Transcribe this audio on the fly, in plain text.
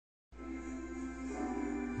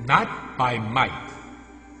not by might,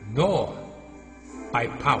 nor by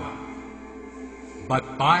power,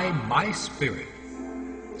 but by my Spirit,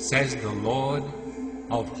 says the Lord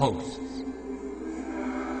of hosts.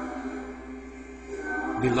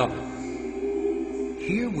 Beloved,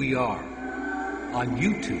 here we are on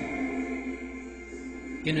YouTube,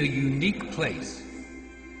 in a unique place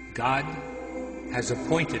God has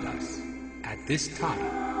appointed us at this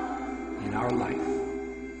time in our life.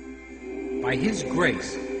 By His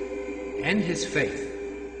grace and His faith,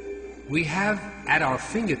 we have at our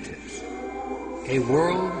fingertips a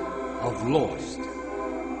world of lost.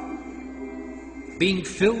 Being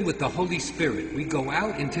filled with the Holy Spirit, we go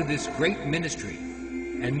out into this great ministry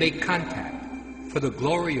and make contact for the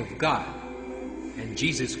glory of God and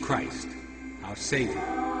Jesus Christ, our Savior.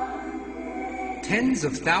 Tens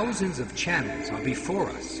of thousands of channels are before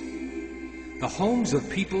us, the homes of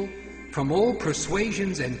people from all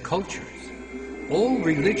persuasions and cultures, all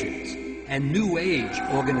religions and New Age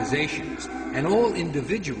organizations, and all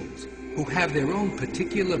individuals who have their own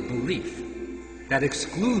particular belief that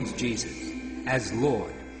excludes Jesus as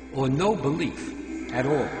Lord, or no belief at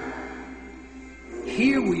all.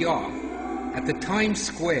 Here we are at the Times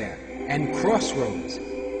Square and crossroads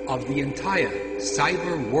of the entire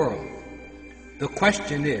cyber world. The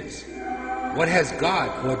question is, what has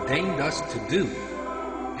God ordained us to do,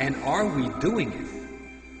 and are we doing it?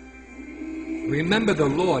 Remember, the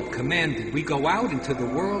Lord commanded we go out into the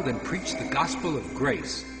world and preach the gospel of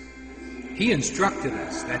grace. He instructed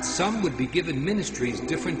us that some would be given ministries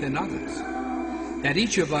different than others, that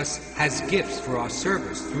each of us has gifts for our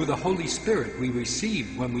service through the Holy Spirit we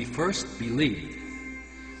received when we first believed.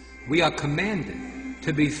 We are commanded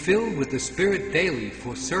to be filled with the Spirit daily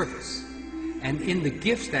for service, and in the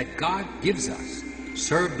gifts that God gives us,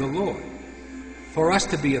 serve the Lord. For us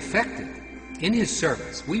to be effective in His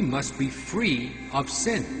service, we must be free of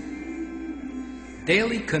sin.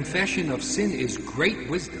 Daily confession of sin is great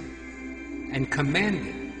wisdom and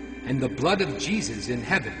commanded, and the blood of Jesus in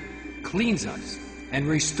heaven cleans us and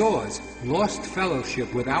restores lost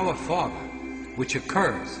fellowship with our Father, which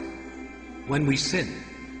occurs when we sin.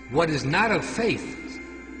 What is not of faith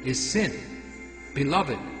is sin.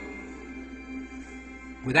 Beloved,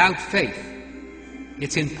 without faith,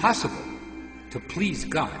 it's impossible to please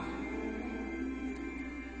God.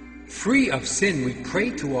 Free of sin, we pray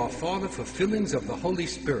to our Father for fillings of the Holy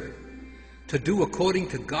Spirit to do according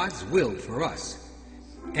to God's will for us.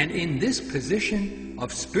 And in this position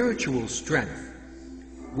of spiritual strength,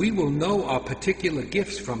 we will know our particular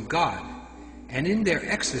gifts from God, and in their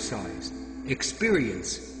exercise,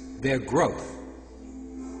 experience their growth.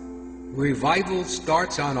 Revival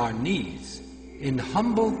starts on our knees in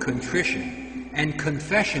humble contrition and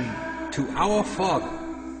confession to our Father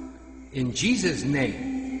in Jesus'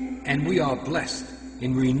 name, and we are blessed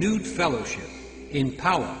in renewed fellowship, in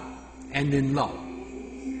power, and in love.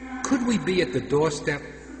 Could we be at the doorstep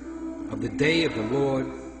of the day of the Lord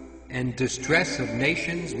and distress of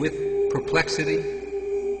nations with perplexity?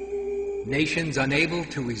 Nations unable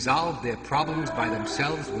to resolve their problems by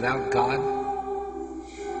themselves without God?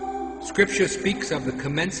 Scripture speaks of the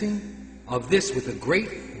commencing of this with a great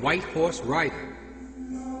white horse rider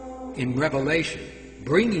in Revelation,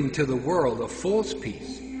 bringing to the world a false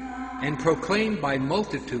peace, and proclaimed by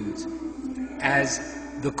multitudes as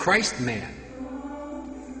the Christ man.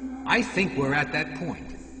 I think we're at that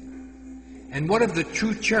point. And what of the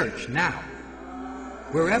true church now?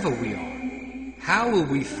 Wherever we are, how will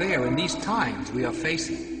we fare in these times we are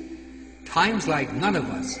facing? Times like none of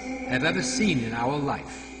us have ever seen in our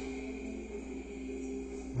life.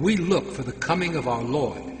 We look for the coming of our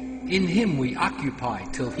Lord. In Him we occupy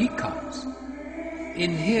till He comes.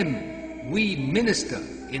 In Him we minister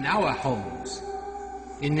in our homes.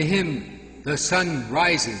 In Him the sun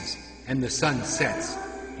rises and the sun sets.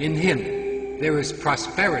 In Him there is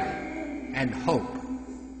prosperity and hope.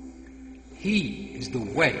 He is the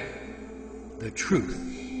way, the truth,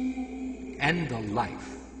 and the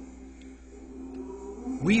life.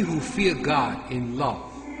 We who fear God in love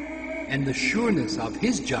and the sureness of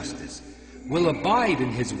His justice will abide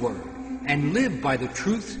in His word and live by the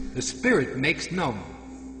truth the Spirit makes known,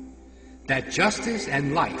 that justice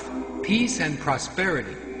and life, peace and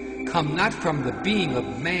prosperity come not from the being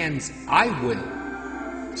of man's I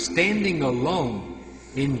will, standing alone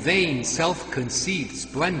in vain self-conceived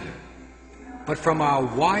splendor, but from our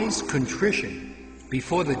wise contrition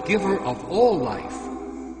before the giver of all life,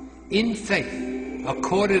 in faith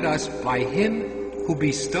accorded us by Him who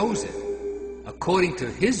bestows it, according to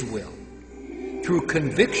His will, through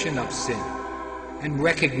conviction of sin and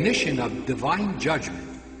recognition of divine judgment,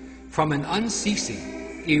 from an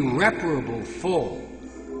unceasing, irreparable fall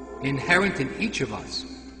inherent in each of us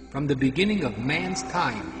from the beginning of man's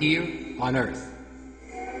time here on earth.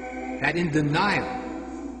 That in denial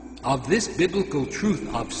of this biblical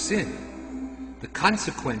truth of sin, the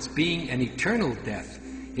consequence being an eternal death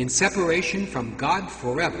in separation from God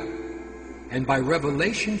forever, and by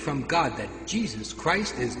revelation from God that Jesus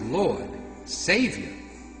Christ is Lord, Savior,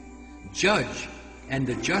 Judge, and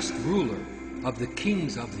the just ruler of the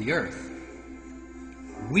kings of the earth,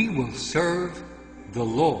 we will serve the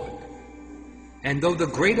Lord. And though the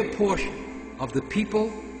greater portion of the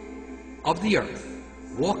people of the earth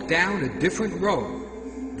walk down a different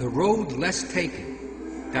road, the road less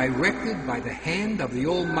taken, directed by the hand of the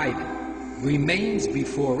Almighty, remains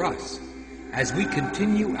before us as we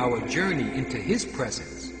continue our journey into His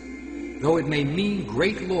presence, though it may mean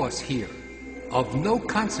great loss here, of no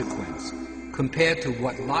consequence compared to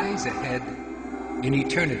what lies ahead in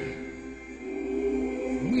eternity.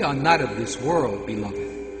 We are not of this world, beloved,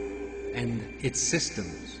 and its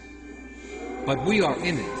systems, but we are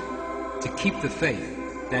in it to keep the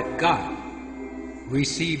faith that God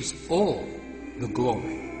receives all the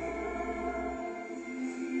glory.